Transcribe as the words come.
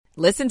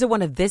Listen to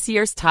one of this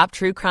year's top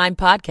true crime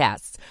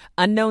podcasts.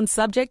 Unknown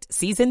Subject,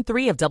 Season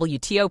 3 of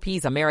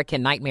WTOP's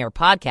American Nightmare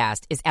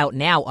podcast is out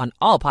now on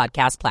all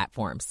podcast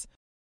platforms.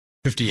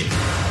 58.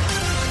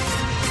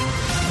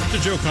 To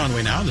Joe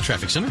Conway now in the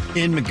traffic center.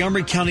 In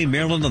Montgomery County,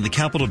 Maryland, on the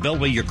Capitol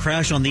Beltway, your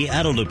crash on the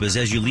Addo Loop is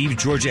as you leave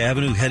Georgia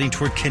Avenue heading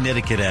toward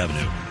Connecticut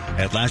Avenue.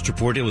 At last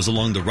report, it was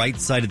along the right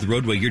side of the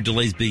roadway. Your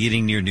delays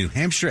beginning near New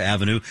Hampshire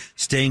Avenue,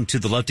 staying to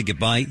the left to get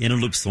by. Inner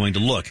loop slowing to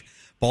look.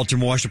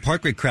 Baltimore-Washington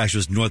Parkway crash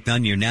was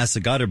northbound near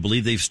NASA Goddard.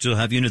 Believe they still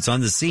have units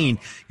on the scene.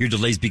 Your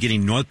delays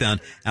beginning northbound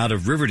out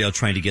of Riverdale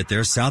trying to get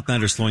there.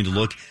 Southbound are slowing to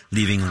look,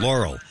 leaving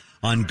Laurel.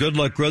 On Good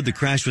Luck Road, the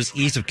crash was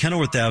east of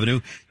Kenilworth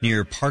Avenue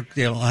near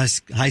Parkdale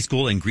High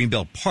School and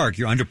Greenbelt Park.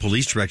 You're under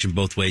police direction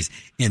both ways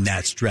in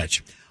that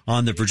stretch.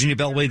 On the Virginia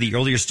Beltway, the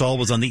earlier stall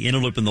was on the inner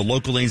loop in the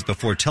local lanes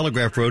before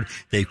Telegraph Road.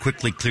 They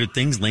quickly cleared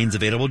things. Lanes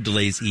available.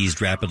 Delays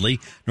eased rapidly.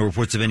 No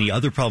reports of any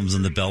other problems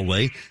on the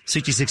Beltway.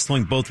 66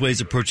 flowing both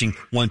ways approaching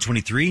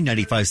 123.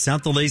 95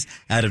 south delays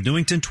out of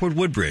Newington toward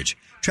Woodbridge.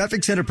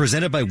 Traffic Center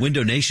presented by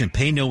Window Nation.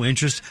 Pay no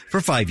interest for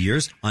 5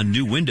 years on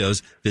new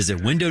windows. Visit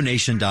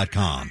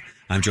windownation.com.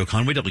 I'm Joe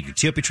Conway,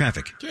 WTOP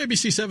Traffic. To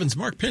ABC7's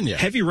Mark Pena.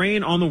 Heavy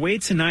rain on the way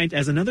tonight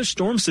as another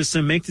storm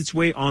system makes its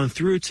way on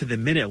through to the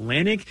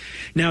mid-Atlantic.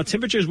 Now,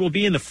 temperatures will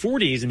be in the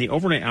 40s in the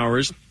overnight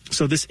hours,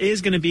 so this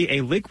is going to be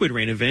a liquid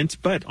rain event.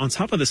 But on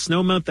top of the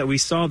snowmelt that we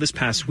saw this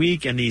past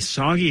week and the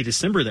soggy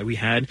December that we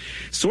had,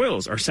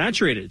 soils are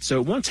saturated, so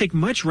it won't take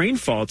much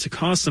rainfall to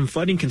cause some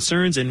flooding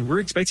concerns, and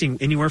we're expecting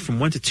anywhere from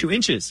 1 to 2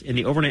 inches in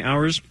the overnight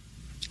hours.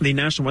 The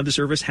National Weather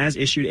Service has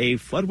issued a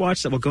flood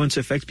watch that will go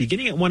into effect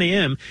beginning at 1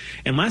 a.m.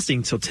 and lasting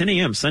until 10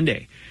 a.m.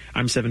 Sunday.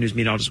 I'm 7 News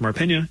meteorologist Mark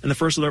Pena in the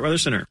First Alert Weather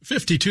Center.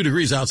 52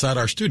 degrees outside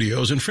our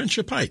studios in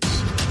Friendship Heights.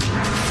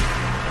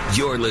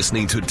 You're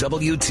listening to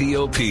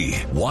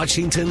WTOP,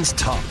 Washington's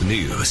top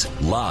news,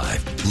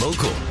 live,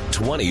 local,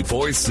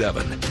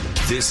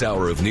 24/7. This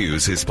hour of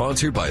news is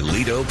sponsored by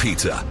Lido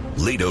Pizza.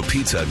 Lido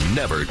Pizza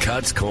never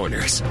cuts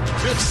corners.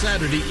 Good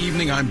Saturday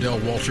evening. I'm Del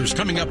Walters.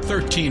 Coming up,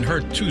 13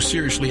 hurt too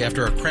seriously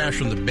after a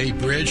crash on the Bay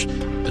Bridge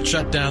that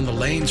shut down the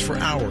lanes for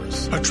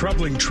hours. A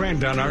troubling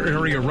trend on our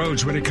area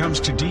roads when it comes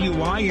to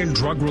DUI and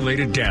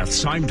drug-related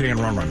deaths. I'm Dan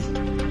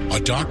Roman. A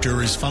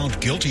doctor is found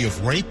guilty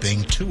of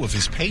raping 2 of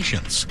his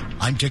patients.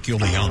 I'm Dick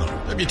Iuliano.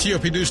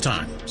 WTOP News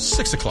Time,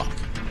 6 o'clock.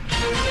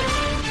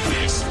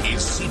 This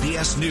is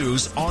CBS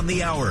News on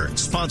the Hour,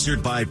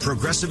 sponsored by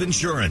Progressive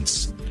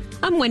Insurance.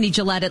 I'm Wendy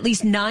Gillette. At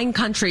least 9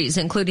 countries,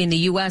 including the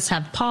U.S.,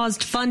 have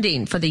paused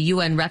funding for the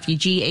UN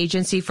Refugee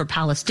Agency for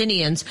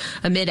Palestinians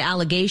amid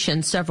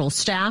allegations several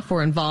staff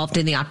were involved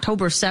in the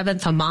October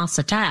 7th Hamas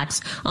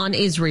attacks on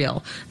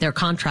Israel. Their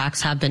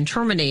contracts have been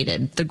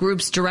terminated. The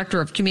group's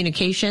director of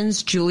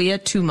communications, Julia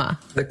Tuma.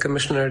 The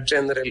Commissioner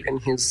General, in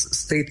his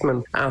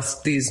statement,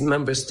 asked these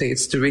member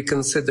states to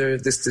reconsider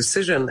this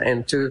decision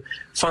and to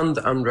fund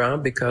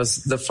UNRWA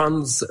because the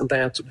funds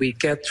that we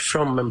get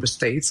from member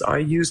states are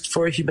used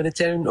for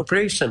humanitarian operations.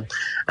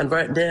 And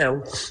right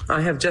now, I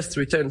have just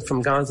returned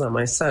from Gaza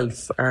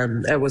myself,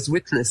 and I was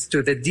witness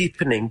to the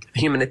deepening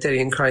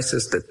humanitarian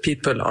crisis that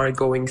people are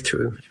going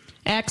through.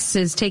 X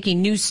is taking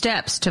new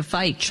steps to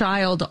fight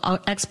child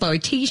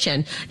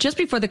exploitation just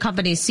before the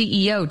company's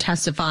CEO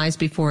testifies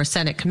before a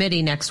Senate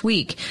committee next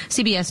week.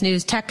 CBS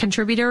News tech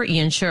contributor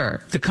Ian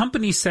Scher. The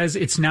company says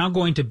it's now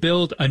going to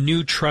build a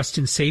new trust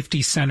and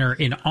safety center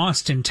in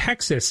Austin,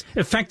 Texas,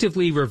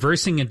 effectively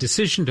reversing a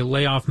decision to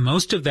lay off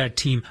most of that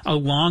team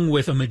along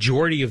with a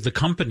majority of the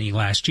company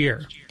last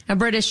year. A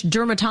British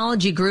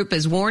dermatology group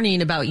is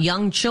warning about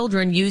young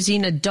children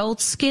using adult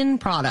skin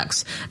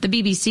products. The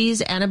BBC's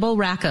Annabel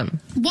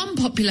Rackham. One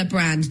popular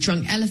brand,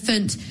 Drunk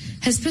Elephant,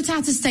 has put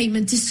out a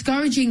statement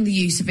discouraging the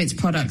use of its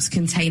products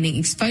containing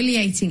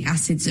exfoliating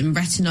acids and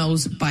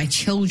retinols by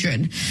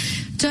children.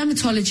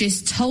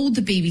 Dermatologists told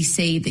the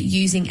BBC that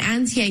using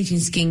anti-aging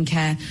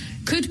skincare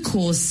could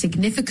cause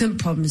significant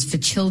problems for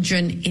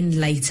children in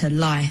later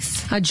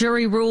life. A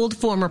jury ruled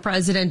former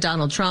President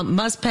Donald Trump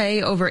must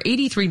pay over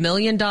 $83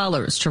 million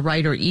to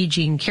writer E.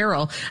 Jean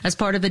Carroll as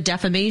part of a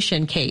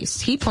defamation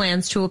case. He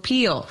plans to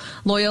appeal.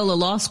 Loyola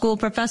Law School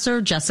professor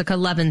Jessica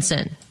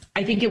Levinson.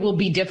 I think it will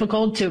be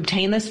difficult to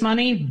obtain this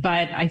money,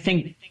 but I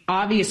think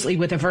obviously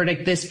with a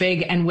verdict this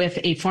big and with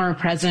a former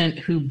president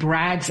who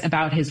brags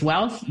about his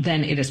wealth,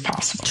 then it is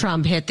possible.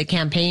 Trump hit the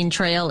campaign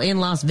trail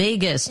in Las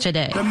Vegas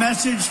today. The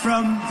message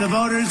from the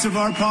voters of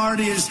our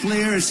party is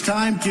clear. It's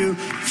time to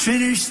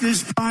finish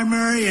this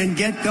primary and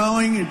get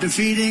going and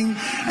defeating.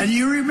 And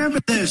you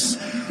remember this.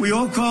 We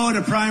all call it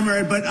a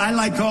primary, but I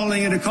like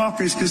calling it a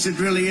caucus because it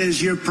really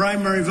is. Your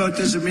primary vote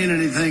doesn't mean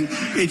anything.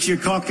 It's your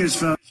caucus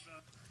vote.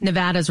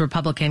 Nevada's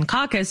Republican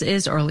caucus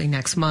is early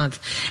next month.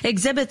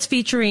 Exhibits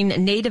featuring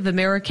Native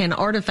American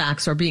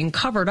artifacts are being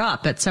covered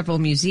up at several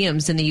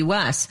museums in the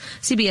U.S.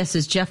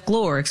 CBS's Jeff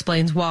Glor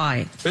explains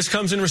why. This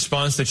comes in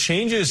response to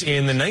changes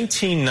in the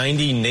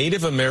 1990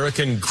 Native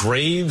American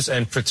Graves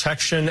and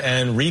Protection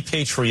and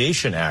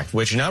Repatriation Act,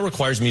 which now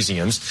requires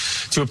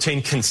museums to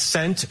obtain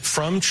consent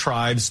from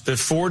tribes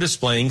before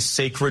displaying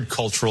sacred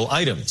cultural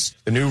items.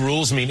 The new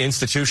rules mean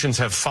institutions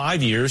have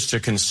 5 years to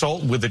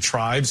consult with the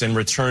tribes and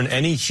return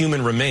any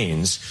human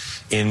remains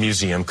in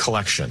museum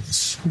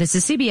collections. This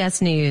is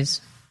CBS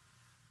News.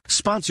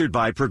 Sponsored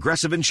by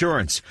Progressive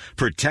Insurance.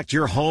 Protect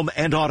your home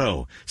and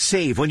auto.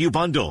 Save when you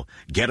bundle.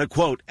 Get a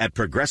quote at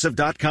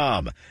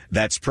Progressive.com.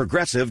 That's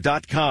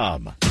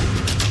Progressive.com.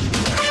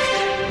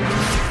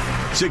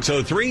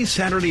 6:03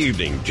 Saturday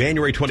evening,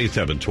 January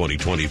 27,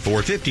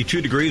 2024.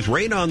 52 degrees,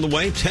 rain on the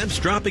way, temps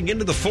dropping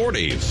into the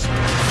 40s.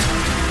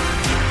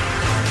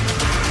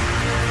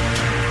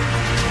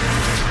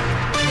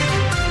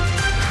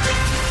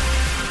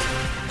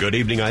 Good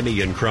evening, I'm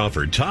Ian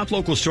Crawford. Top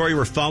local story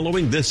we're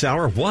following this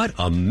hour. What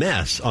a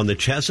mess on the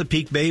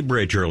Chesapeake Bay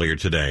Bridge earlier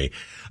today.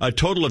 A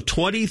total of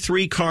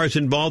 23 cars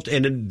involved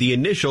in the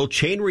initial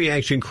chain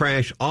reaction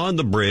crash on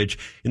the bridge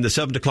in the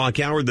 7 o'clock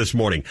hour this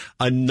morning.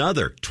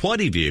 Another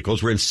 20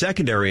 vehicles were in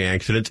secondary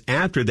accidents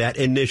after that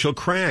initial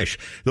crash.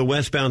 The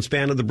westbound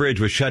span of the bridge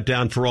was shut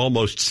down for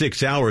almost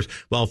 6 hours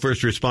while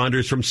first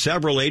responders from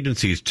several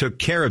agencies took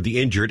care of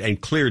the injured and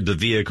cleared the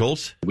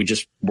vehicles. We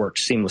just worked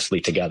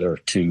seamlessly together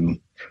to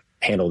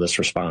handle this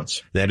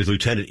response. That is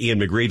Lieutenant Ian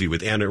McGreevy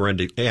with Anne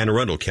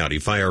Arundel County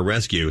Fire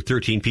Rescue.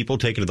 13 people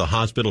taken to the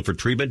hospital for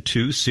treatment,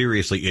 2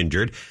 seriously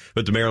injured.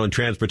 But the Maryland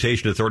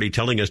Transportation Authority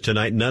telling us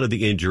tonight none of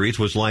the injuries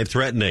was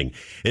life-threatening.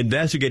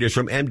 Investigators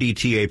from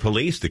MDTA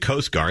Police, the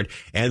Coast Guard,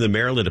 and the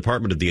Maryland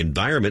Department of the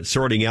Environment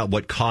sorting out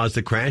what caused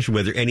the crash and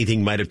whether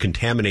anything might have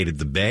contaminated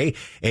the bay.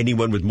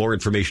 Anyone with more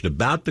information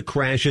about the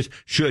crashes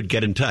should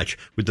get in touch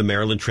with the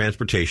Maryland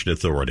Transportation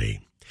Authority.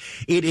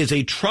 It is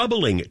a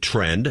troubling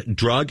trend.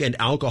 Drug and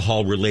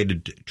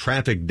alcohol-related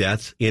traffic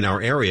deaths in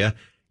our area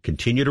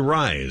continue to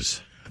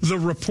rise. The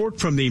report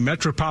from the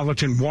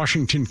Metropolitan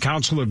Washington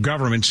Council of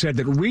Governments said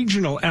that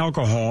regional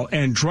alcohol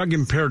and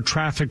drug-impaired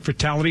traffic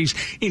fatalities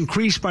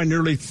increased by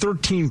nearly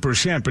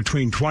 13%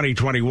 between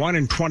 2021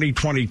 and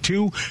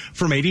 2022,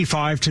 from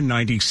 85 to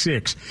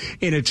 96.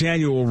 In its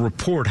annual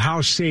report, How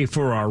Safe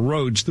Are Our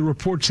Roads?, the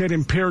report said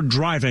impaired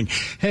driving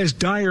has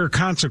dire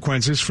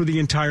consequences for the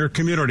entire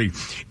community.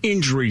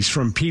 Injuries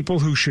from people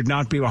who should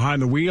not be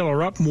behind the wheel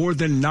are up more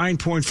than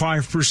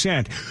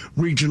 9.5%.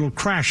 Regional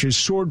crashes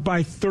soared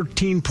by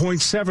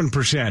 13.7%.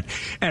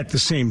 At the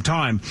same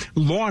time,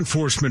 law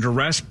enforcement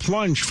arrests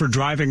plunged for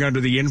driving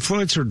under the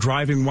influence or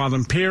driving while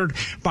impaired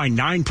by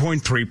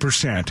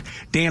 9.3%.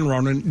 Dan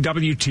Ronan,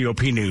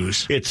 WTOP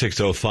News. It's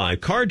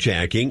 6:05.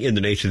 Carjacking in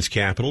the nation's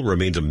capital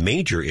remains a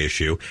major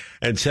issue,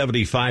 and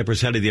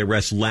 75% of the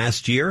arrests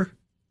last year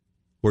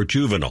were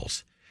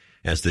juveniles.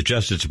 As the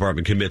Justice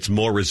Department commits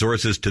more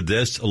resources to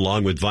this,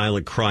 along with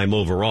violent crime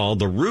overall,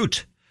 the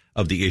root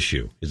of the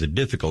issue is a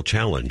difficult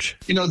challenge.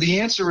 You know, the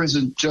answer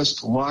isn't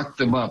just lock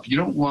them up. You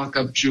don't lock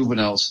up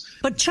juveniles.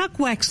 But Chuck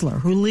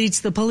Wexler, who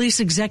leads the Police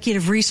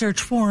Executive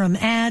Research Forum,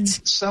 adds,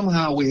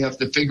 somehow we have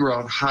to figure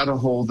out how to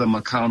hold them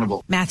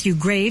accountable. Matthew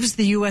Graves,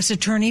 the U.S.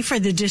 Attorney for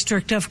the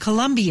District of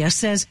Columbia,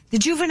 says the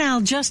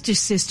juvenile justice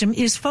system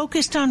is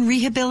focused on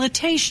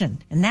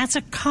rehabilitation, and that's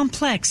a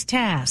complex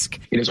task.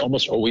 It is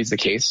almost always the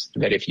case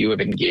that if you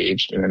have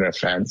engaged in an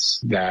offense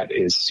that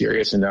is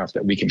serious enough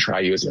that we can try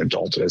you as an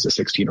adult, as a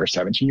 16 or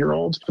 17-year-old,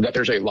 that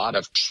there's a lot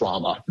of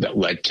trauma that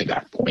led to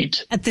that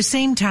point. At the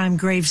same time,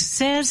 Graves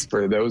says,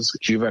 for those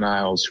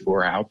juveniles who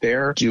are out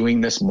there doing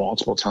this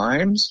multiple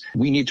times,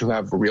 we need to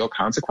have real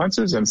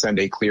consequences and send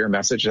a clear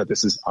message that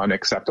this is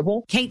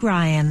unacceptable. Kate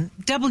Ryan,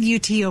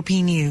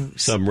 WTOP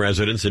News. Some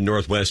residents in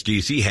Northwest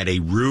D.C. had a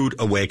rude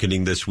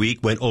awakening this week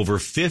when over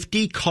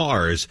 50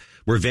 cars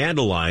were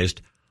vandalized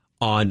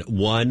on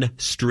one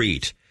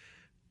street.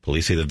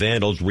 Police say the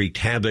vandals wreaked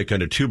havoc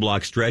on a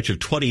 2-block stretch of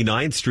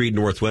 29th Street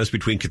Northwest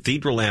between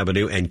Cathedral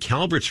Avenue and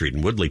Calvert Street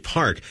in Woodley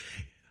Park.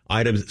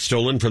 Items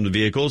stolen from the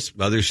vehicles.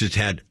 Others just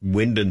had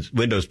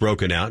windows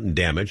broken out and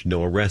damaged.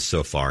 No arrests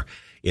so far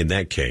in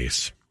that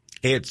case.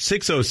 It's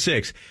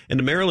 6:06, and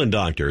a Maryland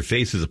doctor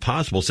faces a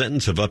possible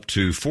sentence of up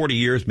to 40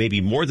 years, maybe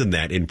more than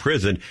that, in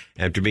prison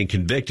after being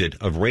convicted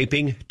of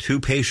raping 2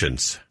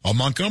 patients. A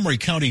Montgomery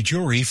County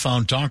jury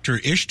found Dr.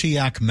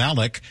 Ishtiaq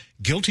Malik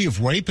guilty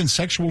of rape and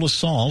sexual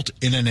assault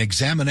in an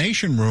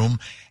examination room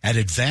at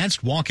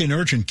Advanced Walk-In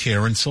Urgent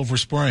Care in Silver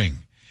Spring.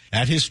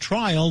 At his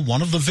trial,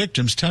 one of the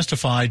victims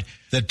testified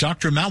that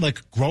Dr.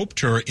 Malik groped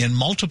her in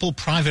multiple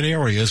private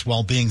areas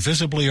while being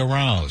visibly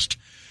aroused.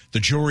 The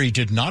jury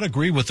did not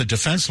agree with the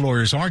defense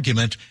lawyer's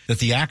argument that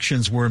the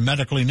actions were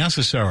medically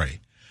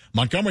necessary.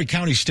 Montgomery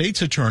County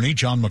State's Attorney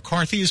John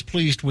McCarthy is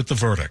pleased with the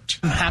verdict.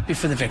 I'm happy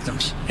for the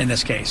victims in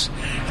this case.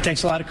 It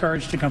takes a lot of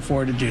courage to come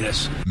forward to do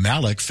this.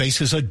 Malik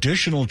faces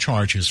additional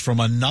charges from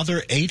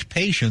another 8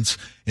 patients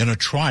in a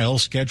trial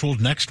scheduled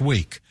next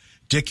week.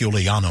 Dick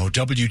Iuliano,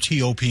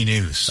 WTOP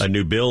News. A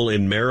new bill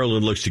in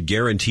Maryland looks to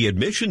guarantee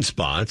admission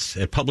spots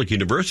at public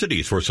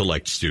universities for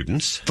select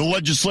students. The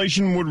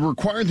legislation would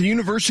require the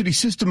University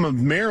System of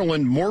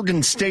Maryland,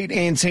 Morgan State,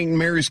 and St.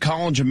 Mary's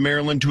College of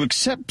Maryland to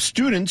accept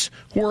students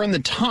who are in the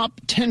top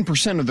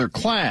 10% of their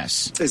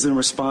class. Is in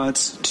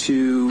response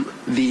to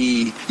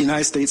the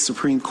United States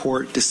Supreme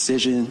Court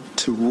decision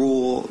to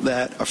rule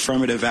that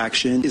affirmative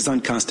action is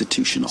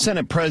unconstitutional.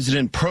 Senate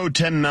President Pro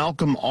Tem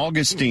Malcolm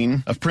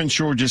Augustine of Prince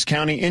George's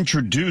County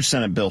introduced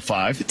Senate Bill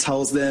 5. It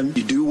tells them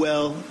you do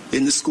well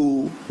in the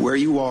school where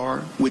you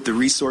are with the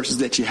resources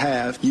that you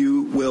have,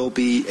 you will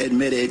be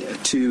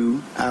admitted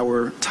to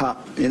our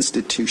top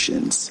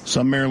institutions.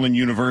 Some Maryland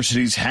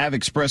universities have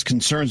expressed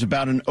concerns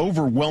about an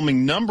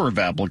overwhelming number of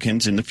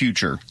applicants in the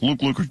future.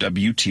 Luke Luker,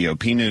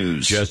 WTOP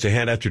News. Just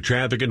ahead after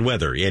traffic and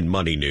weather in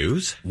Money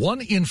News.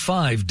 1 in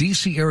 5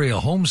 D.C. area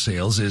home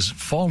sales is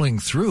falling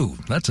through.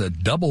 That's a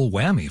double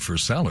whammy for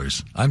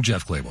sellers. I'm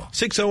Jeff Clable.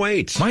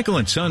 6:08. Michael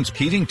and Son's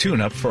heating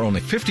tune-up for only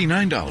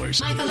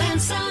 $59. Michael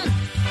and Son.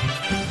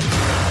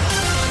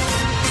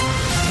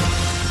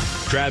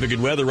 Traffic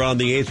and weather on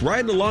the 8th,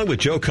 riding along with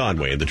Joe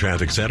Conway in the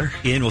traffic center.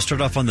 And we'll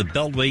start off on the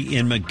Beltway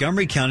in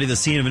Montgomery County, the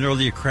scene of an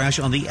earlier crash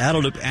on the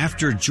Addo Loop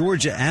after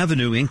Georgia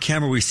Avenue. In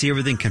camera, we see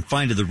everything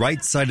confined to the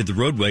right side of the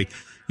roadway.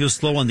 You'll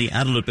slow on the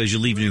Addo Loop as you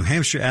leave New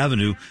Hampshire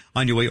Avenue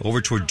on your way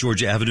over toward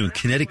Georgia Avenue and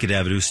Connecticut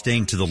Avenue,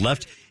 staying to the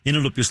left. In a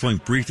loop, you're slowing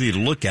briefly to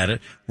look at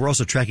it. We're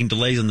also tracking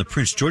delays on the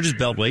Prince George's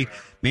Beltway,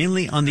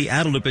 mainly on the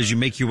Addo Loop as you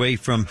make your way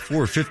from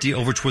 450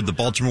 over toward the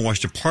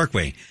Baltimore-Washington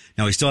Parkway.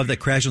 Now, we still have that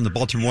crash on the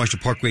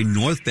Baltimore-Washington Parkway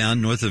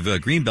northbound, north of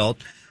Greenbelt,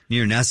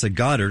 near NASA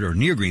Goddard, or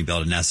near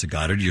Greenbelt and NASA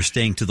Goddard. You're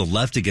staying to the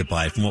left to get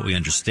by, from what we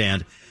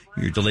understand.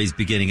 Your delays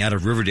beginning out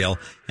of Riverdale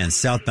and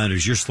southbound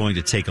as you're slowing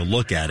to take a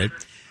look at it.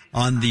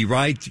 On the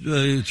right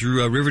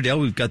through Riverdale,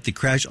 we've got the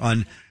crash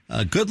on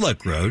Good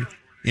Luck Road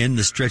in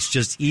the stretch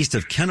just east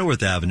of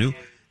Kenilworth Avenue.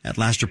 At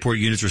last report,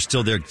 units are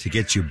still there to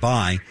get you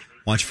by.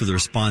 Watch for the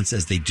response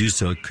as they do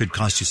so. It could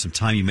cost you some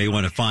time. You may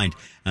want to find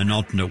an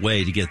alternate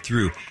way to get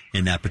through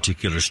in that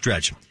particular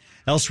stretch.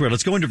 Elsewhere,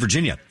 let's go into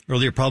Virginia.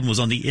 Earlier problem was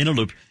on the inner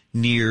loop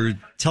near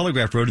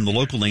Telegraph Road in the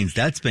local lanes.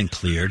 That's been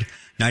cleared.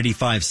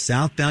 95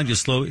 southbound, you'll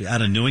slow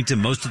out of Newington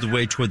most of the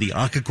way toward the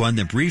Occoquan,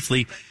 then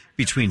briefly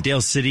between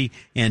Dale City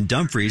and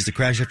Dumfries. The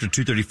crash after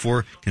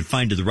 234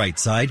 confined to the right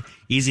side.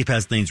 Easy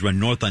Pass lanes run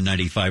north on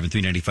 95 and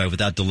 395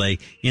 without delay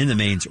in the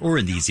mains or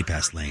in the Easy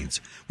Pass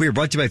lanes. We are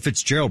brought to you by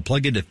Fitzgerald.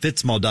 Plug into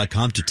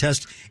fitzmall.com to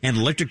test an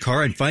electric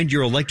car and find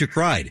your electric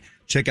ride.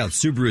 Check out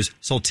Subaru's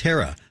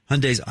Solterra,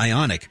 Hyundai's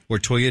Ioniq, or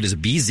Toyota's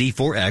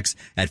BZ4X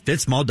at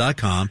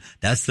fitzmall.com.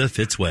 That's the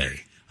Fitz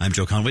way. I'm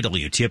Joe Conway,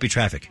 WTOP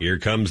Traffic. Here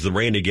comes the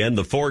rain again.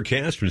 The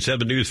forecast from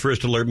 7 News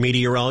First Alert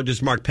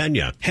meteorologist Mark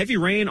Pena. Heavy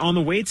rain on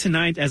the way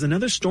tonight as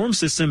another storm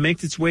system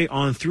makes its way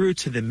on through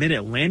to the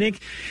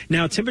mid-Atlantic.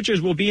 Now,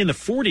 temperatures will be in the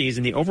 40s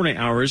in the overnight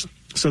hours.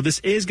 So this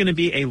is going to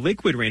be a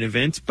liquid rain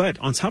event, but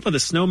on top of the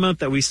snow melt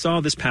that we saw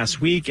this past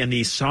week and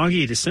the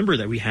soggy December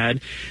that we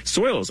had,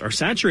 soils are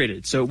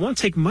saturated. So it won't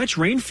take much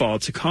rainfall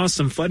to cause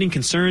some flooding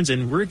concerns,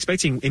 and we're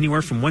expecting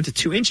anywhere from 1 to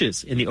 2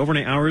 inches in the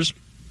overnight hours.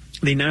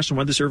 The National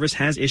Weather Service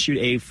has issued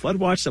a flood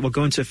watch that will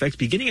go into effect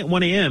beginning at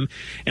 1 a.m.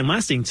 and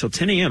lasting until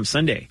 10 a.m.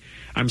 Sunday.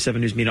 I'm 7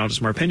 News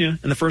meteorologist Mark Pena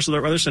in the First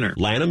Alert Weather Center.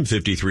 Lanham,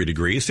 53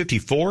 degrees,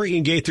 54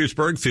 in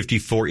Gaithersburg,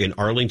 54 in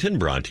Arlington,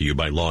 brought to you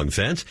by Long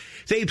Fence.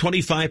 Save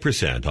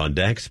 25% on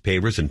decks,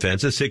 pavers, and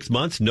fences. 6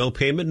 months, no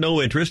payment,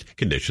 no interest.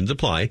 Conditions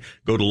apply.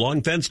 Go to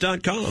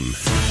longfence.com.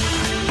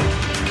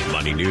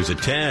 Money News at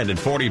 10 and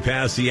 40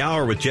 past the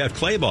hour with Jeff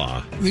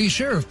Claybaugh. The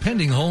share of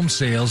pending home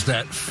sales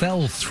that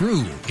fell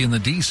through in the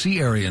D.C.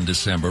 area in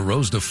December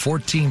rose to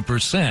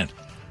 14%.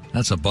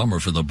 That's a bummer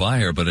for the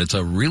buyer, but it's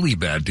a really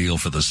bad deal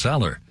for the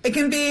seller. It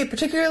can be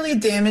particularly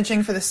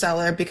damaging for the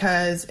seller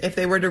because if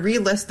they were to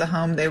relist the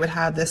home, they would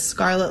have this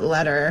scarlet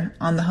letter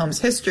on the home's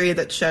history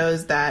that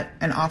shows that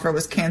an offer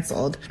was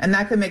canceled. And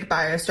that could make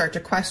buyers start to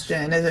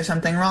question, is there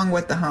something wrong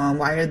with the home?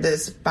 Why did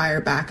this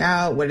buyer back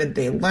out? What did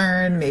they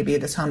learn? Maybe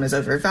this home is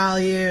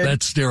overvalued.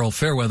 That's Daryl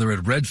Fairweather at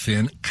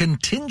Redfin.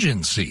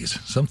 Contingencies,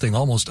 something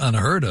almost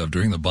unheard of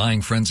during the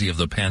buying frenzy of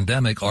the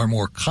pandemic, are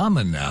more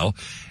common now.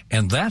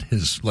 And that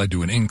has led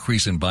to an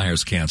increase in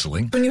buyers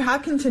canceling. When you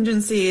have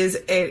contingencies,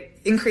 it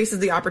increases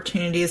the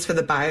opportunities for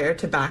the buyer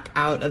to back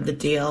out of the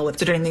deal.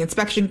 So during the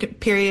inspection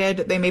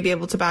period, they may be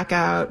able to back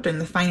out. During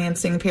the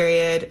financing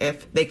period,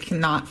 if they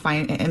cannot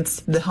finance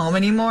the home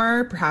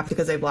anymore, perhaps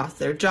because they've lost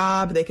their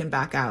job, they can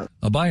back out.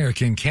 A buyer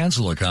can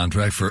cancel a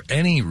contract for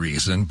any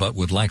reason, but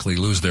would likely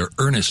lose their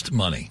earnest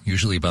money,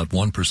 usually about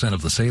 1%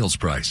 of the sales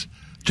price.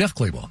 Jeff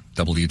Clayball,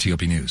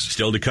 WTOP News.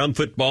 Still to come,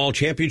 football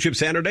championship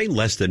Saturday,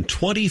 less than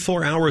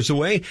 24 hours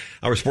away.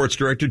 Our sports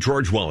director,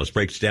 George Wallace,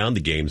 breaks down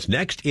the games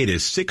next. It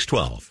is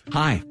 6:12.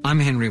 Hi,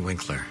 I'm Henry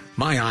Winkler.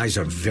 My eyes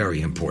are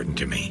very important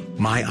to me.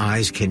 My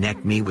eyes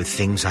connect me with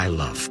things I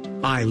love.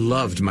 I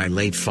loved my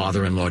late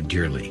father-in-law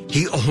dearly.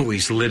 He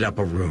always lit up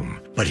a room,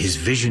 but his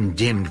vision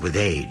dimmed with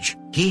age.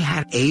 He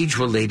had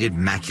age-related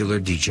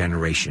macular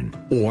degeneration,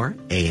 or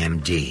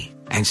AMD.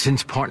 And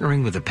since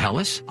partnering with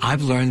Apellis,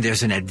 I've learned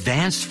there's an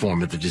advanced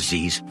form of the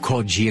disease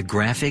called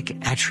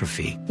geographic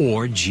atrophy,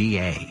 or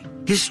GA.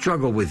 His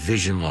struggle with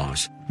vision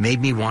loss made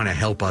me want to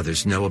help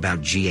others know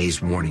about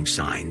GA's warning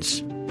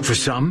signs. For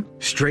some,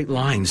 straight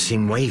lines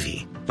seem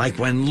wavy, like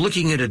when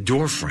looking at a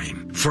door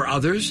frame. For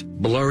others,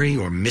 blurry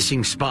or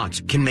missing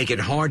spots can make it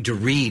hard to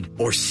read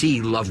or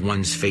see loved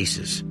ones'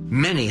 faces.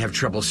 Many have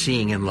trouble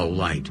seeing in low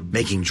light,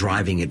 making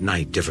driving at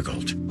night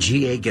difficult.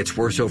 GA gets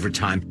worse over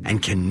time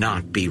and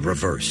cannot be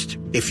reversed.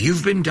 If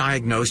you've been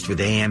diagnosed with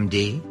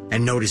AMD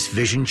and notice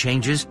vision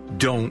changes,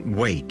 don't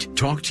wait.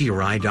 Talk to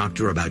your eye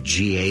doctor about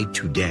GA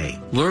today.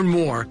 Learn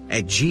more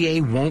at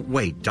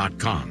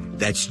GAWon'tWait.com.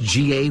 That's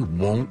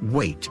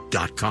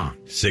GAWon'tWait.com.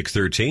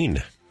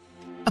 6:13.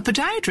 A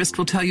podiatrist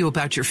will tell you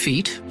about your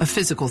feet, a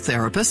physical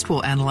therapist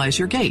will analyze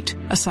your gait,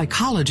 a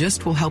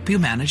psychologist will help you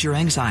manage your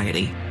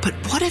anxiety. But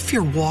what if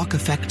your walk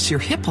affects your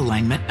hip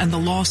alignment and the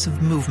loss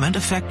of movement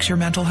affects your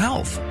mental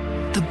health?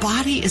 The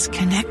body is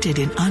connected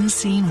in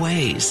unseen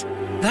ways.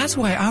 That's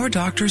why our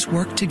doctors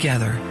work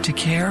together to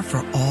care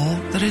for all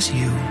that is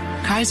you.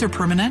 Kaiser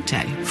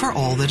Permanente, for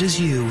all that is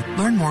you.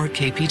 Learn more at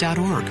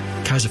kp.org.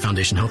 Kaiser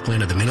Foundation Health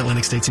Plan of the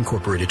Mid-Atlantic States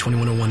Incorporated,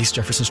 2101 East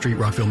Jefferson Street,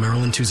 Rockville,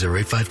 Maryland,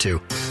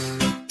 20852.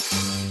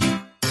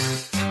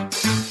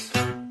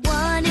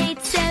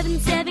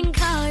 1-877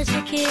 Cars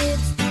for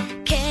Kids.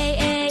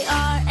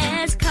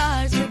 KARS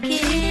Cars for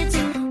Kids.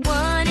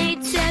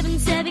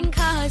 1-877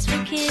 Cars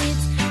for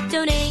Kids.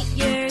 Donate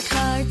your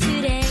car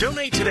today.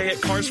 Donate today at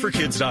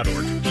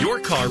carsforkids.org. Your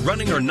car,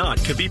 running or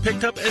not, could be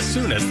picked up as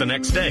soon as the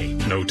next day.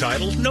 No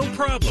title, no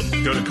problem.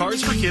 Go to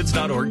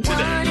carsforkids.org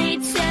today.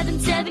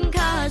 1-877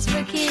 Cars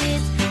for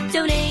Kids.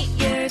 Donate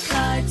your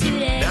car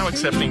today. Now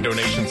accepting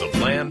donations of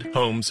land,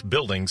 homes,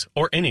 buildings,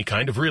 or any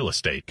kind of real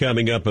estate.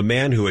 Coming up, a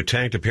man who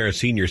attacked a pair of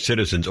senior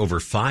citizens over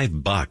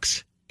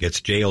 $5 gets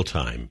jail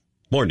time.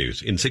 More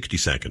news in 60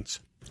 seconds.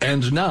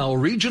 And now,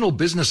 Regional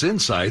Business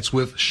Insights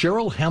with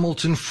Cheryl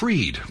Hamilton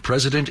Freed,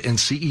 President and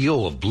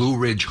CEO of Blue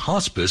Ridge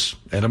Hospice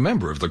and a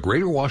member of the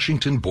Greater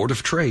Washington Board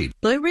of Trade.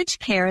 Blue Ridge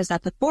Care is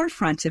at the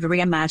forefront of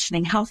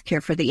reimagining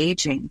healthcare for the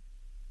aging.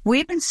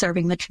 We've been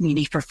serving the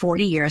community for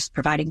 40 years,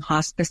 providing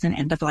hospice and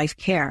end-of-life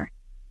care.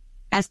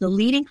 As the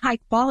leading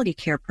high-quality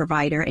care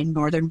provider in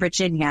Northern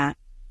Virginia,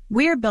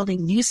 we are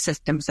building new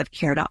systems of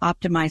care to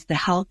optimize the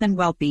health and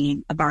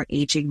well-being of our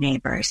aging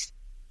neighbors.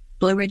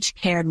 Blue Ridge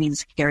Care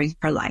means caring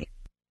for life.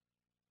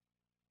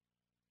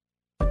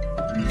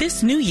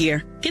 This new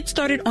year, get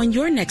started on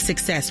your next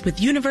success with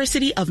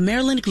University of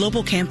Maryland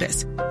Global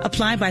Campus.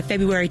 Apply by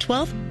February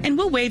 12th and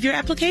we'll waive your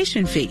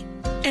application fee.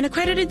 An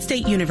accredited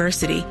state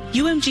university,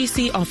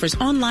 UMGC offers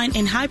online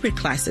and hybrid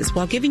classes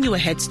while giving you a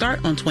head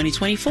start on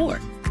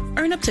 2024.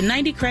 Earn up to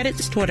 90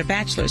 credits toward a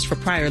bachelor's for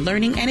prior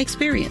learning and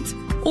experience,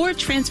 or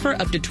transfer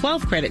up to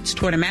 12 credits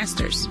toward a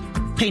master's.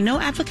 Pay no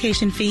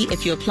application fee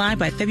if you apply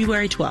by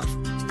February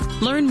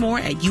 12th. Learn more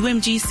at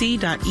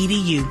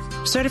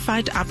umgc.edu.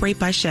 Certified to operate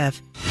by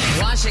Chev.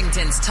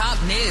 Washington's top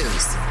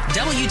news,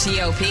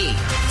 WTOP.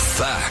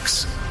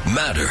 Facts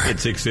matter.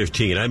 It's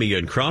 6:15. I'm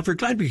Ian Crawford.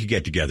 Glad we could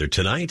get together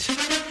tonight.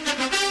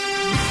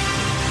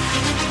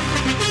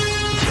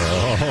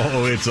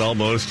 Oh, it's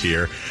almost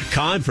here.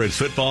 Conference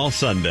Football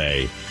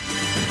Sunday.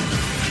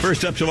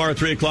 First up tomorrow at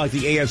 3 o'clock,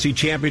 the AFC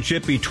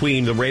Championship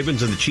between the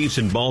Ravens and the Chiefs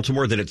in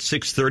Baltimore. Then at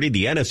 6:30,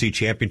 the NFC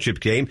Championship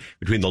game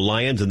between the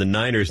Lions and the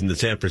Niners in the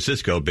San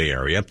Francisco Bay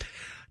Area.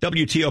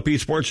 WTOP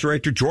Sports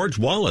Director George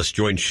Wallace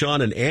joined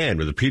Sean and Ann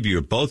with a preview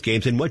of both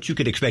games and what you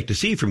can expect to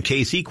see from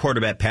KC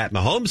quarterback Pat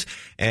Mahomes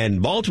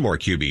and Baltimore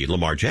QB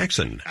Lamar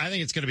Jackson. I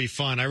think it's going to be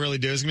fun. I really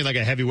do. It's going to be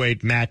like a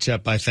heavyweight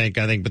matchup, I think.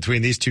 I think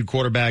between these two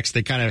quarterbacks,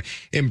 they kind of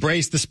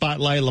embrace the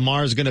spotlight.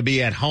 Lamar's going to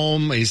be at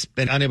home. He's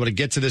been unable to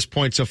get to this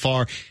point so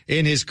far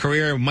in his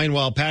career.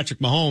 Meanwhile, Patrick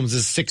Mahomes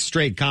is 6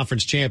 straight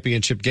conference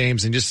championship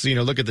games. And just,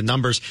 look at the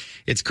numbers.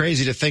 It's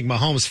crazy to think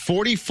Mahomes,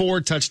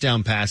 44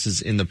 touchdown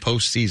passes in the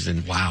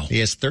postseason. Wow. He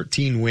has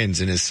 13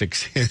 wins in his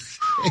 6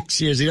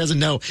 years. He doesn't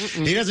know.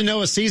 He doesn't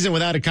know a season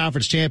without a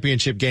conference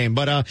championship game.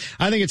 But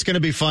I think it's going to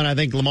be fun. I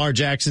think Lamar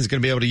Jackson's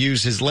going to be able to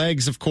use his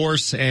legs, of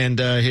course, and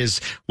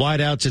his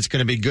wideouts. It's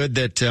going to be good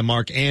that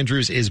Mark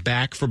Andrews is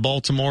back for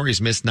Baltimore.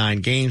 He's missed 9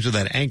 games with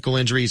that ankle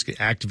injury. He's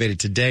activated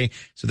today.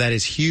 So that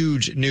is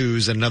huge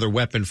news, another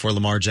weapon for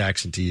Lamar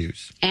Jackson to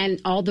use. And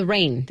all the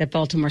rain that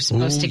Baltimore's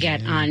supposed to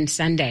get on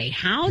Sunday.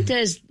 How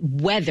does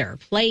weather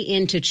play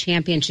into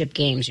championship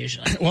games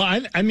usually?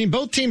 Well, I mean,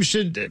 both teams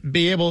should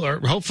be able, or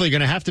hopefully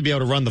going to have to be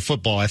able to run the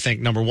football, I think,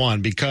 number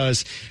one,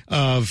 because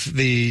of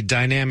the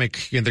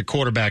dynamic in the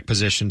quarterback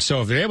position.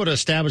 So if they're able to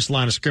establish the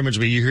line of scrimmage,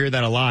 you hear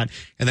that a lot,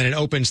 and then it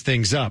opens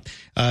things up.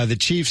 The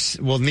Chiefs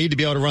will need to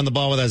be able to run the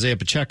ball with Isaiah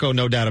Pacheco,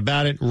 no doubt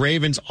about it.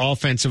 Ravens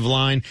offensive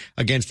line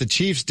against the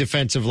Chiefs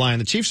defensive line.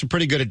 The Chiefs are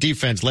pretty good at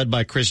defense, led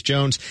by Chris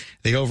Jones,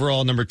 the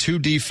overall number 2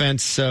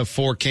 defense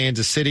for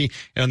Kansas City.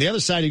 And on the other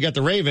side, you got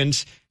the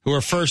Ravens, who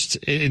are first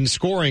in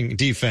scoring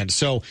defense.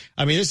 So,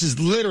 I mean, this is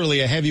literally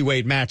a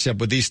heavyweight matchup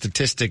with these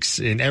statistics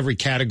in every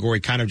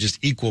category kind of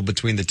just equal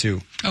between the two.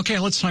 Okay,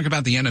 let's talk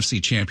about the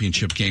NFC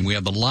Championship game. We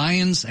have the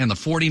Lions and the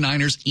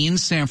 49ers in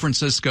San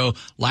Francisco.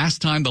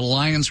 Last time the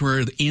Lions were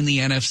in the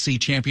NFC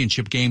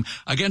Championship game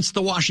against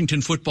the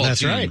Washington football team.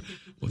 That's right.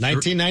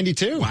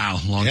 1992. Wow,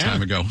 long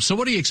time ago. So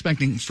what are you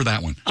expecting for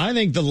that one? I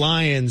think the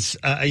Lions,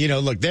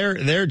 look,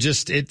 they're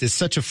just, it is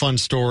such a fun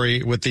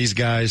story with these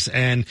guys.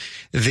 And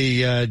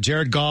the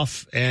Jared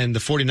Goff and the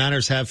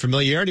 49ers have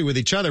familiarity with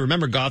each other.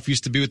 Remember, Goff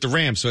used to be with the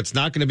Rams, so it's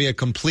not going to be a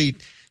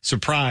complete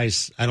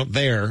surprise.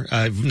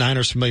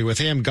 Niners familiar with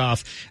him.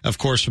 Goff, of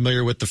course,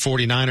 familiar with the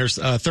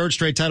 49ers. Third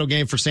straight title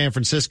game for San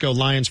Francisco.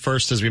 Lions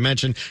first, as we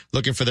mentioned,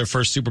 looking for their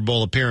first Super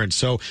Bowl appearance.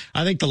 So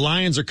I think the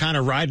Lions are kind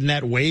of riding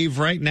that wave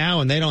right now,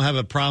 and they don't have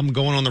a problem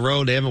going on the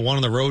road. They haven't won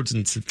on the road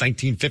since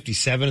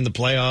 1957 in the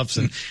playoffs.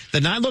 And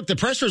the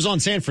pressure is on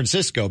San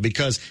Francisco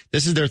because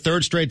this is their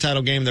third straight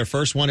title game, their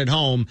first one at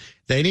home.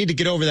 They need to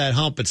get over that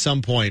hump at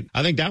some point.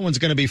 I think that one's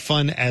going to be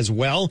fun as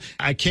well.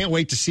 I can't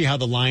wait to see how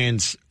the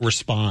Lions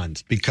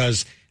respond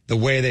because the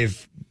way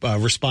they've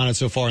responded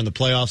so far in the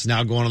playoffs,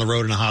 now going on the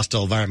road in a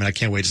hostile environment, I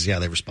can't wait to see how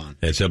they respond.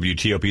 That's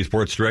WTOP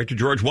Sports Director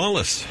George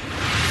Wallace.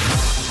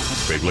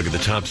 Quick look at the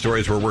top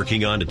stories we're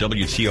working on at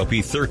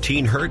WTOP.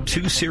 13 hurt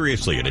too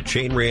seriously in a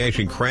chain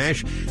reaction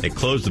crash that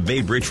closed the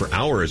Bay Bridge for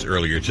hours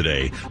earlier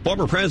today.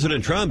 Former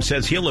President Trump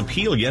says he'll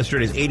appeal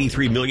yesterday's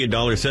 $83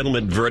 million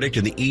settlement verdict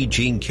in the E.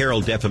 Jean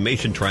Carroll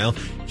defamation trial.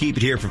 Keep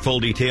it here for full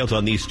details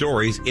on these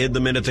stories in the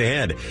minutes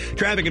ahead.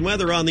 Traffic and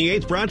weather on the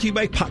 8th brought to you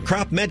by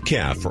Crop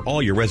Metcalf. For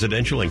all your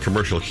residential and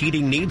commercial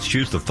heating needs,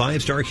 choose the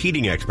 5-star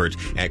heating experts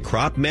at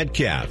Crop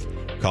Metcalf.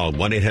 Call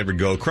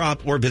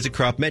 1-800-GO-CROP or visit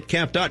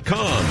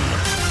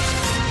cropmetcalf.com.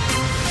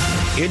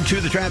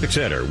 Into the traffic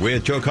center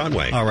with Joe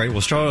Conway. All right,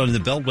 we'll start on the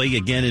Beltway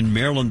again in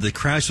Maryland. The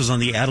crash was on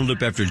the outer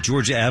loop after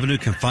Georgia Avenue,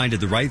 confined to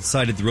the right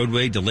side of the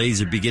roadway.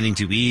 Delays are beginning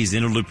to ease.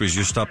 Inner loopers,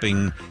 you're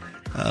stopping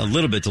a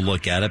little bit to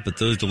look at it, but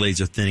those delays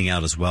are thinning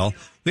out as well.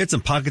 We had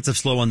some pockets of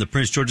slow on the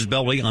Prince George's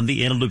Beltway, on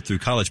the inner loop through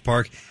College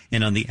Park,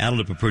 and on the outer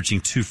loop approaching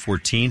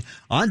 214.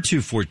 On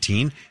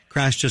 214,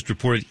 crash just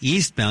reported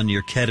eastbound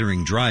near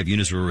Kettering Drive.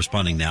 Units were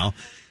responding now.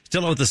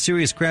 Still with a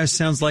serious crash,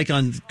 sounds like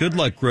on Good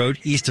Luck Road,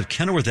 east of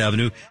Kenilworth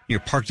Avenue, near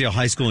Parkdale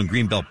High School and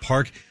Greenbelt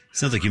Park.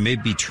 Sounds like you may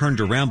be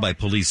turned around by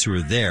police who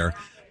are there.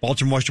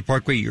 Baltimore-Washington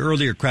Parkway, your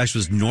earlier crash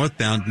was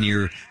northbound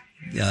near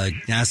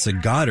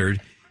NASA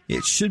Goddard.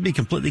 It should be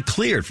completely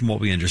cleared from what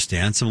we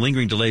understand. Some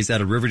lingering delays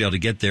out of Riverdale to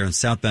get there, and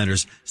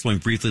southbounders slowing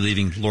briefly,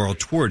 leaving Laurel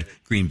toward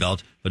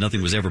Greenbelt, but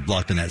nothing was ever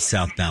blocked on that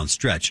southbound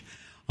stretch.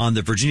 On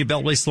the Virginia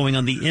Beltway, slowing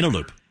on the inner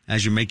loop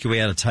as you make your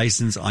way out of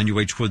Tyson's on your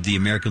way toward the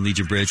American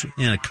Legion Bridge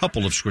in a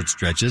couple of short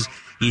stretches.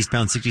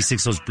 Eastbound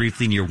 66 slows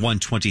briefly near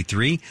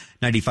 123.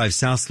 95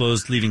 south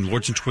slows leaving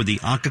Lorton toward the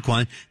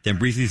Occoquan, then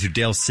briefly through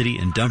Dale City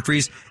and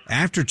Dumfries.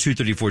 After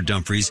 234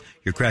 Dumfries,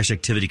 your crash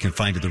activity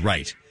confined to the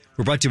right.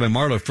 We're brought to you by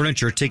Marlowe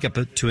Furniture. Take up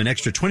to an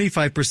extra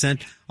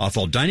 25% off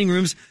all dining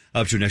rooms,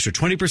 up to an extra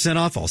 20%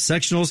 off all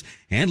sectionals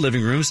and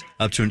living rooms,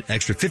 up to an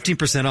extra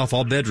 15% off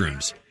all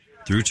bedrooms.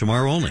 Through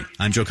tomorrow only.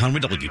 I'm Joe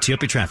Conway,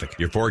 WTOP Traffic.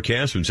 Your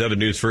forecast from 7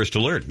 News First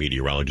Alert.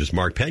 Meteorologist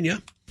Mark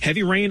Pena.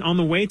 Heavy rain on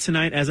the way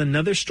tonight as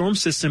another storm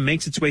system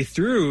makes its way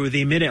through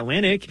the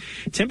mid-Atlantic.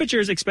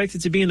 Temperatures expected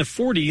to be in the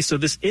 40s, so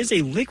this is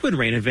a liquid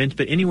rain event,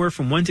 but anywhere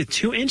from 1 to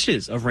 2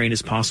 inches of rain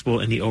is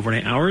possible in the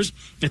overnight hours.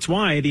 That's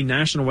why the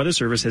National Weather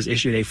Service has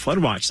issued a flood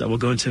watch that will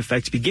go into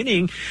effect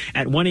beginning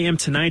at 1 a.m.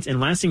 tonight and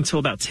lasting till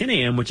about 10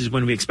 a.m., which is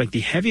when we expect the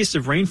heaviest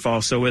of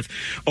rainfall. So with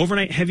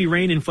overnight heavy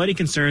rain and flooding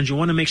concerns, you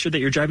want to make sure that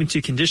you're driving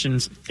to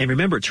conditions. And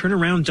remember, turn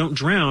around, don't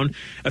drown.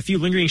 A few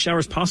lingering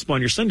showers possible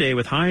on your Sunday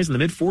with highs in the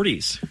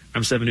mid-40s.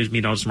 I'm 7 News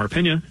meteorologist Mark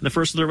Pena in the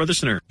First Alert Weather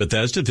Center.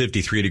 Bethesda,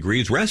 53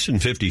 degrees. Reston,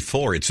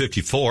 54. It's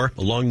 54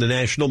 along the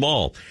National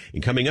Mall.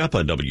 And coming up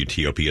on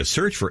WTOP, a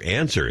search for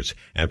answers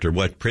after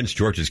what Prince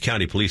George's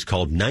County Police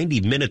called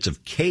 90 minutes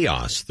of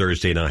chaos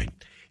Thursday night.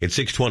 It's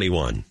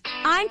 6:21.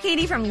 I'm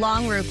Katie from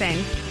Long Roofing.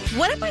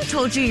 What if I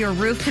told you your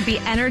roof could be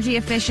energy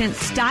efficient,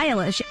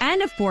 stylish,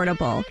 and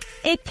affordable?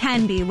 It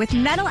can be with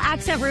metal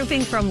accent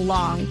roofing from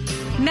Long.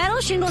 Metal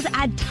shingles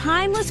add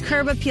timeless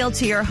curb appeal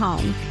to your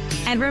home.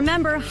 And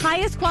remember,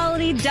 highest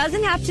quality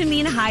doesn't have to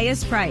mean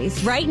highest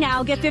price. Right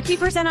now, get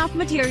 50% off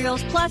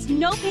materials plus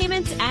no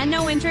payments and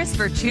no interest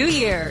for 2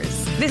 years.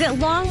 Visit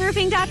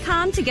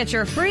longroofing.com to get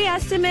your free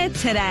estimate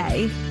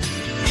today.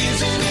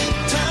 Isn't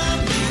it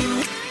time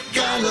you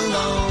got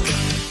along?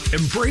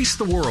 Embrace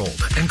the world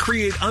and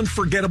create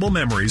unforgettable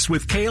memories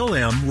with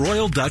KLM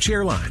Royal Dutch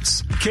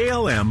Airlines.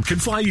 KLM can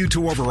fly you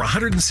to over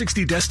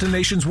 160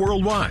 destinations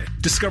worldwide.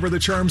 Discover the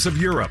charms of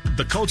Europe,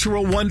 the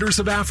cultural wonders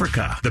of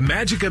Africa, the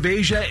magic of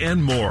Asia,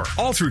 and more.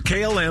 All through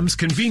KLM's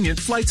convenient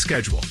flight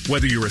schedule.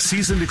 Whether you're a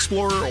seasoned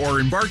explorer or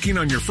embarking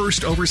on your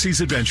first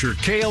overseas adventure,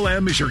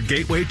 KLM is your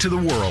gateway to the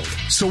world.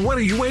 So what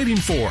are you waiting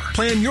for?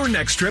 Plan your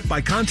next trip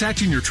by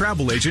contacting your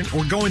travel agent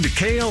or going to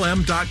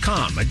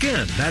KLM.com.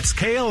 Again, that's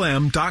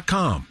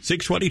KLM.com.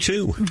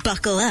 622.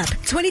 Buckle up.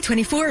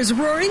 2024 is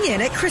roaring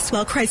in at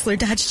Criswell Chrysler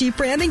Dodge Jeep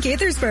Ram in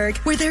Gaithersburg,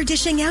 where they're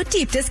dishing out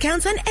deep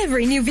discounts on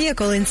every new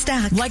vehicle in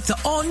stock. Like the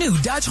all-new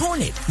Dodge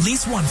Hornet.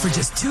 Lease one for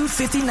just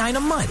 $259 a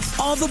month.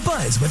 All the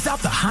buzz without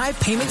the high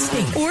payment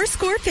sting. Or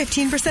score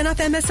 15% off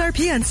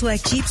MSRP on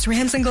select Jeeps,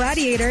 Rams, and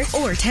Gladiator.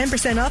 Or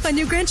 10% off on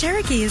new Grand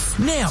Cherokees.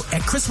 Now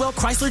at Criswell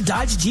Chrysler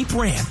Dodge Jeep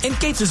Ram in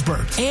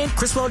Gaithersburg and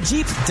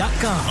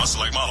CriswellJeep.com. On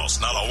select models,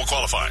 not all will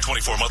qualify.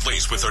 24-month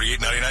lease with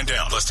 $38.99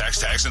 down, plus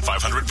tax, and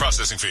 $500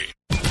 processing fee.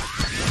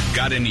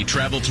 Got any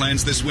travel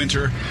plans this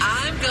winter?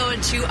 I'm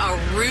going to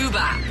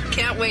Aruba.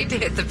 Can't wait to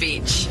hit the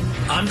beach.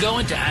 I'm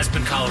going to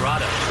Aspen,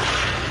 Colorado.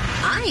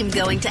 I'm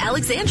going to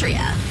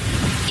Alexandria.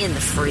 In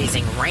the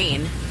freezing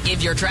rain.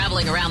 If you're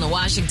traveling around the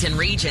Washington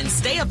region,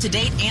 stay up to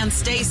date and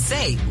stay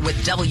safe with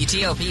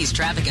WTOP's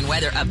traffic and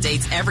weather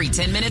updates every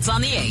 10 minutes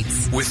on the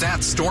 8s. With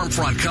that storm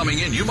front coming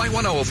in, you might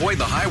want to avoid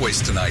the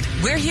highways tonight.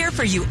 We're here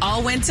for you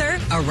all winter,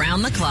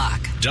 around the clock.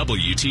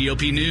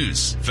 WTOP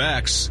News.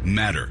 Facts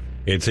matter.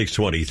 It's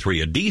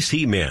 623. A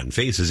D.C. man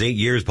faces 8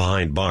 years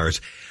behind bars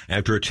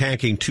after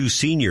attacking two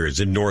seniors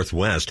in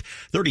Northwest.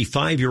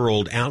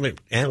 35-year-old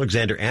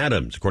Alexander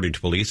Adams, according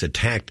to police,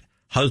 attacked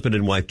husband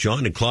and wife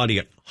John and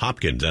Claudia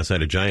Hopkins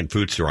outside a Giant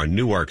food store on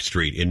Newark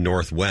Street in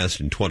Northwest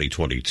in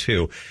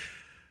 2022.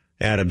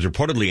 Adams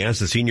reportedly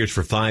asked the seniors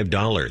for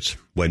 $5.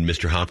 When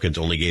Mr. Hopkins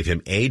only gave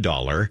him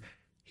 $1,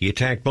 he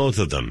attacked both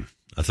of them.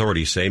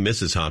 Authorities say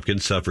Mrs.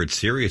 Hopkins suffered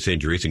serious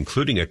injuries,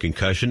 including a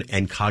concussion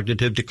and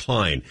cognitive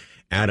decline.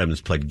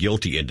 Adams pled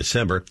guilty in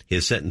December.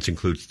 His sentence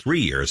includes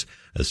 3 years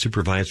of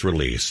supervised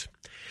release.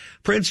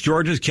 Prince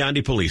George's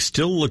County Police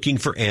still looking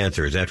for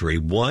answers after a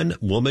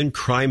one-woman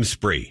crime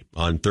spree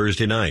on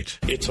Thursday night.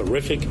 It's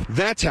horrific.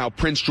 That's how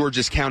Prince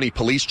George's County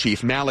Police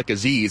Chief Malik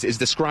Aziz is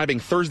describing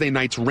Thursday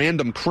night's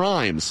random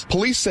crimes.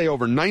 Police say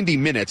over 90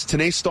 minutes,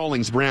 Tanae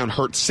Stallings Brown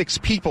hurt 6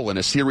 people in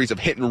a series of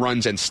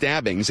hit-and-runs and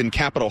stabbings in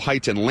Capitol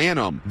Heights and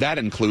Lanham. That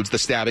includes the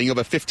stabbing of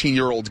a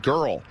 15-year-old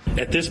girl.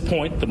 At this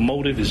point, the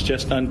motive is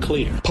just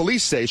unclear.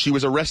 Police say she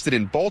was arrested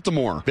in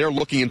Baltimore. They're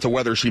looking into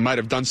whether she might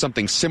have done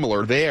something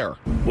similar there.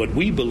 What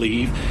we believe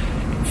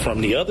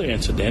from the other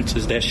incidents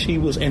is that she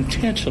was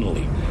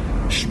intentionally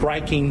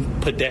striking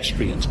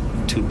pedestrians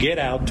to get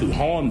out, to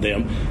harm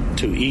them,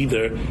 to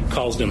either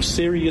cause them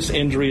serious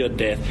injury or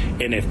death.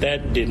 And if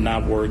that did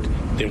not work,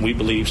 then we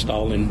believe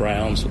Stallings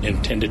Brown's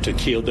intended to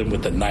kill them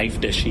with the knife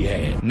that she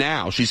had.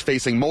 Now she's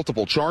facing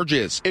multiple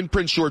charges. In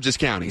Prince George's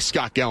County,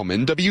 Scott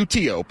Gelman,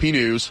 WTOP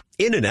News.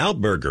 In-N-Out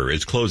Burger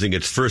is closing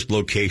its first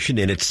location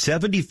in its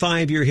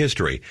 75-year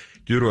history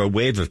due to a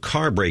wave of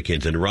car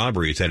break-ins and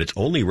robberies at its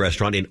only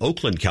restaurant in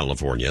Oakland,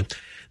 California.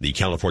 The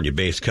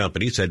California-based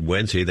company said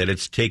Wednesday that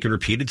it's taken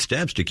repeated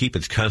steps to keep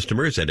its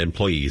customers and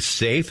employees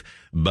safe,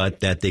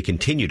 but that they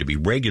continue to be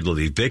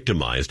regularly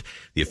victimized.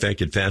 The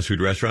affected fast food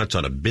restaurant's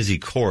on a busy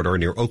corridor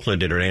near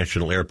Oakland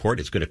International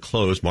Airport. It's going to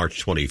close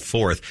March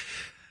 24th.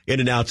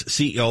 In-N-Out's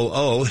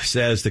COO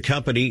says the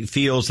company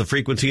feels the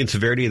frequency and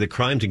severity of the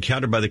crimes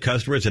encountered by the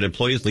customers and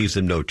employees leaves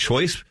them no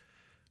choice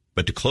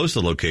but to close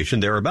the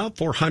location. There are about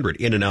 400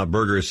 In-N-Out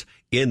burgers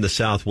in the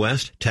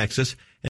Southwest, Texas,